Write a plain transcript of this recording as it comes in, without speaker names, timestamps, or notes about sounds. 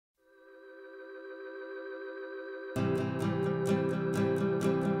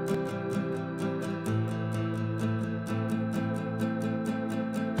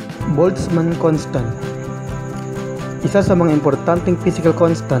Boltzmann Constant. Isa sa mga importanteng physical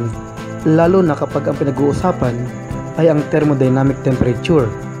constant, lalo na kapag ang pinag-uusapan ay ang thermodynamic temperature.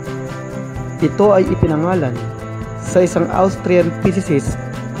 Ito ay ipinangalan sa isang Austrian physicist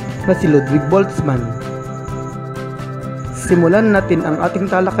na si Ludwig Boltzmann. Simulan natin ang ating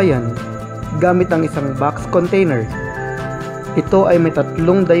talakayan gamit ang isang box container. Ito ay may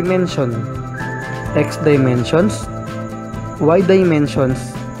tatlong dimension, x dimensions, y dimensions,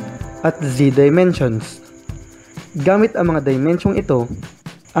 at z dimensions. Gamit ang mga dimensyong ito,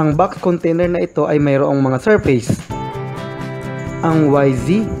 ang box container na ito ay mayroong mga surface. Ang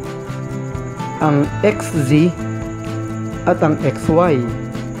yz, ang xz, at ang xy.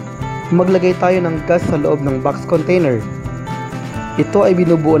 Maglagay tayo ng gas sa loob ng box container. Ito ay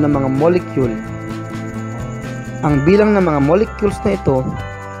binubuo ng mga molecule. Ang bilang ng mga molecules na ito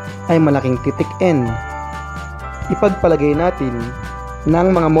ay malaking titik n. Ipagpalagay natin na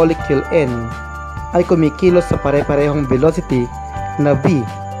ang mga molecule n ay kumikilos sa pare-parehong velocity na v,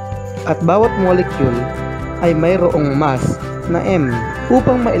 at bawat molecule ay mayroong mass na m.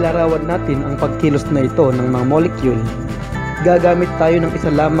 Upang mailarawan natin ang pagkilos na ito ng mga molecule, gagamit tayo ng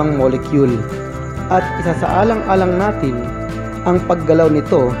isa lamang molecule at isasaalang-alang natin ang paggalaw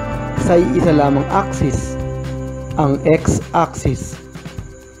nito sa isa lamang axis, ang x-axis.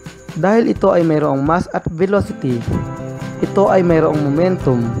 Dahil ito ay mayroong mass at velocity, ito ay mayroong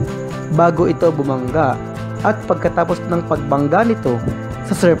momentum bago ito bumangga, at pagkatapos ng pagbangga nito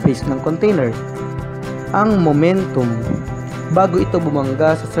sa surface ng container. Ang momentum bago ito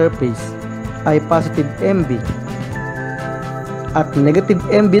bumangga sa surface ay positive mv, at negative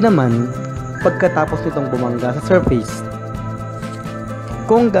mv naman pagkatapos nitong bumangga sa surface.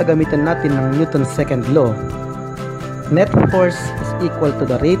 Kung gagamitan natin ng Newton's second law, net force is equal to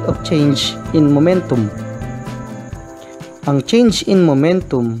the rate of change in momentum. Ang change in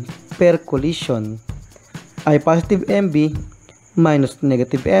momentum per collision ay positive mv minus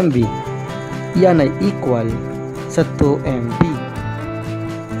negative mv. Yan ay equal sa 2mv.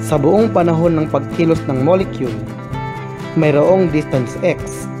 Sa buong panahon ng pagkilos ng molecule, mayroong distance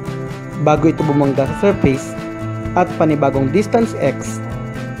x bago ito bumangga sa surface, at panibagong distance x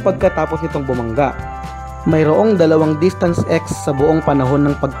pagkatapos nitong bumangga. Mayroong dalawang distance x sa buong panahon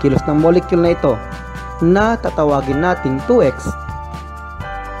ng pagkilos ng molecule na ito na tatawagin nating 2x.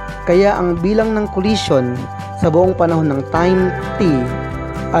 Kaya ang bilang ng collision sa buong panahon ng time t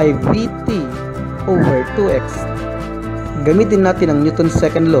ay vt over 2x. Gamitin natin ang Newton's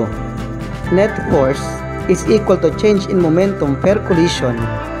second law. Net force is equal to change in momentum per collision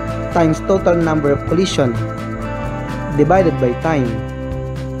times total number of collision divided by time.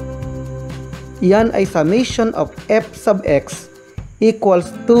 Yan ay summation of f sub x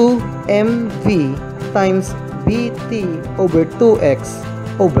equals 2mv times vt over 2x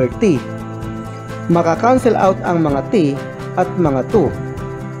over t. Makakancel out ang mga t at mga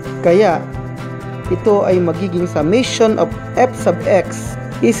 2. Kaya ito ay magiging summation of f sub x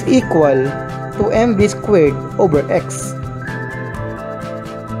is equal to mv squared over x.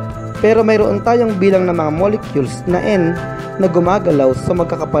 Pero mayroon tayong bilang ng mga molecules na n na gumagalaw sa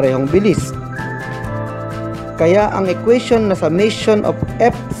magkakaparehong bilis. Kaya ang equation na summation of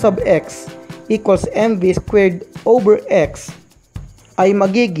f sub x equals mv squared over x ay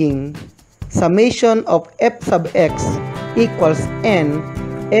magiging summation of f sub x equals n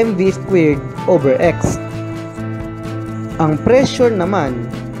mv squared over x. Ang pressure naman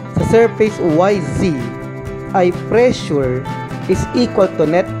sa surface yz ay pressure is equal to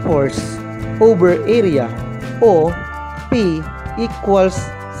net force over area, o P equals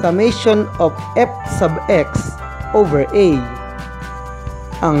summation of f sub x over a.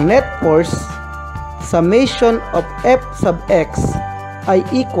 Ang net force summation of f sub x ay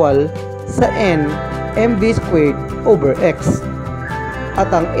equal sa n mv squared over x,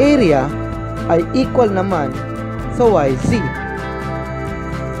 at ang area ay equal naman sa yz.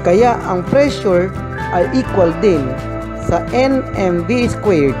 Kaya ang pressure ay equal din sa n mv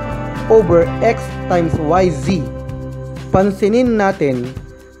squared over x times yz. Pansinin natin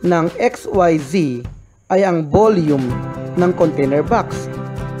ng xyz ay ang volume ng container box.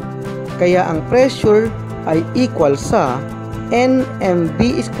 Kaya ang pressure ay equal sa nmv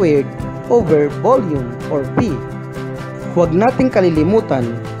squared over volume or P. Huwag nating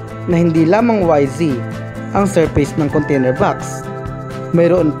kalilimutan na hindi lamang yz ang surface ng container box.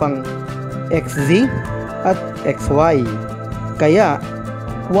 Mayroon pang xz at xy. Kaya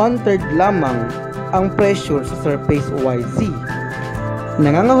 1/3 lamang ang pressure sa surface yz.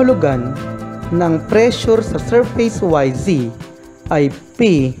 Nangangahulugan ng pressure sa surface yz ay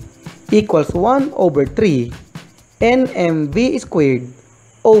P equals 1/3 nmv squared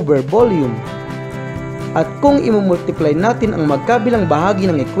over volume. At kung imumultiply natin ang magkabilang bahagi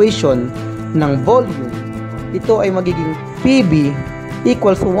ng equation ng volume, ito ay magiging PV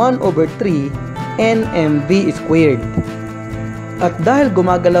equals 1 over 3 nmv squared. At dahil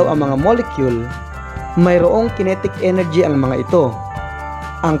gumagalaw ang mga molecule, mayroong kinetic energy ang mga ito.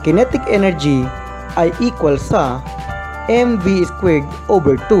 Ang kinetic energy ay equal sa mv squared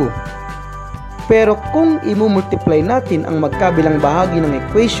over 2. Pero kung imumultiply natin ang magkabilang bahagi ng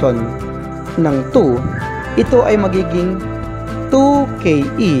equation ng 2, ito ay magiging 2ke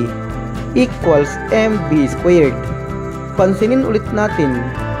equals mv squared. Pansinin ulit natin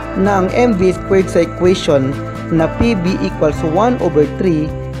na ang mv squared sa equation na PV equals 1 over 3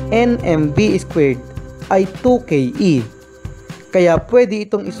 nmv squared ay 2ke. Kaya pwede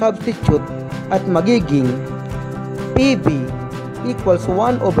itong isubstitute at magiging PV equals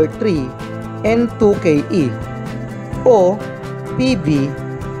 1 over 3 n2ke o PV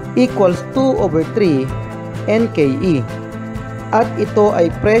equals 2 over 3 nke. At ito ay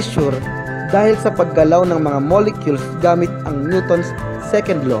pressure dahil sa paggalaw ng mga molecules gamit ang Newton's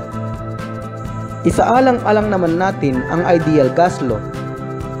second law. Isaalang-alang naman natin ang ideal gas law.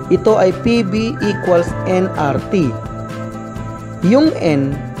 Ito ay PV equals nRT. Yung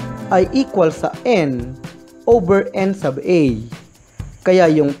N ay equal sa N over N sub A. Kaya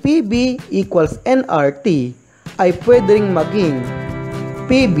yung PV equals nRT ay pwede ring maging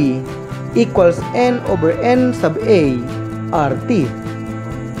PV equals N over N sub A RT.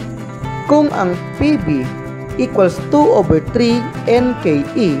 Kung ang PV equals 2 over 3 nke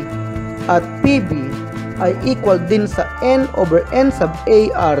at PV ay equal din sa N over N sub A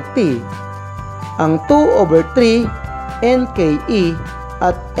RT, ang 2 over 3 nke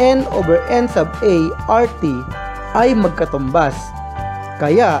at N over N sub A RT ay magkatumbas.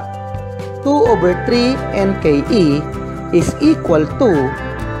 Kaya 2 over 3 nke is equal to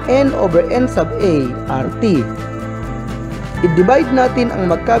N over N sub A RT. I-divide natin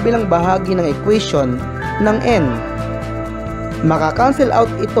ang magkabilang bahagi ng equation ng N. Makakancel out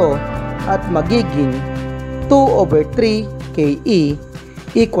ito at magiging 2 over 3 ke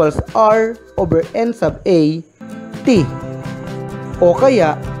equals R over N sub A T. O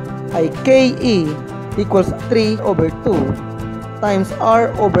kaya ay ke equals 3 over 2 times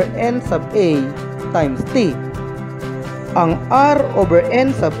R over N sub A times T. Ang R over N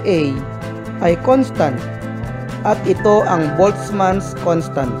sub A ay constant at ito ang Boltzmann's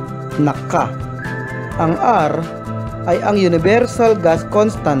constant na K. Ang R ay ang universal gas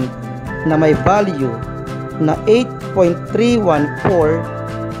constant na may value na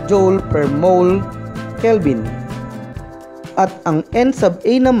 8.314 joule per mole Kelvin. At ang N sub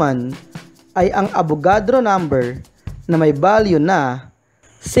A naman ay ang Avogadro number na may value na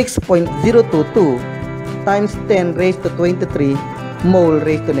 6.022 times 10 raised to 23 mole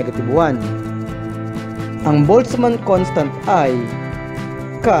raised to negative 1. Ang Boltzmann constant ay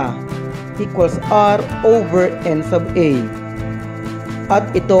K equals R over N sub A. At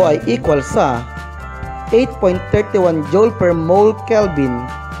ito ay equal sa 8.31 joule per mole Kelvin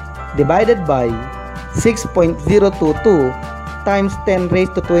divided by 6.022 times 10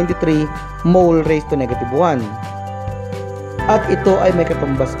 raised to 23 mole raised to negative 1. At ito ay may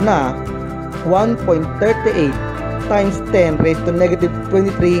katumbas na 1.38 times 10 raised to negative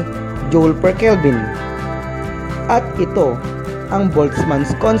 23 joule per Kelvin. At ito ang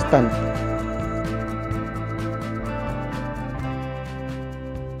Boltzmann's constant.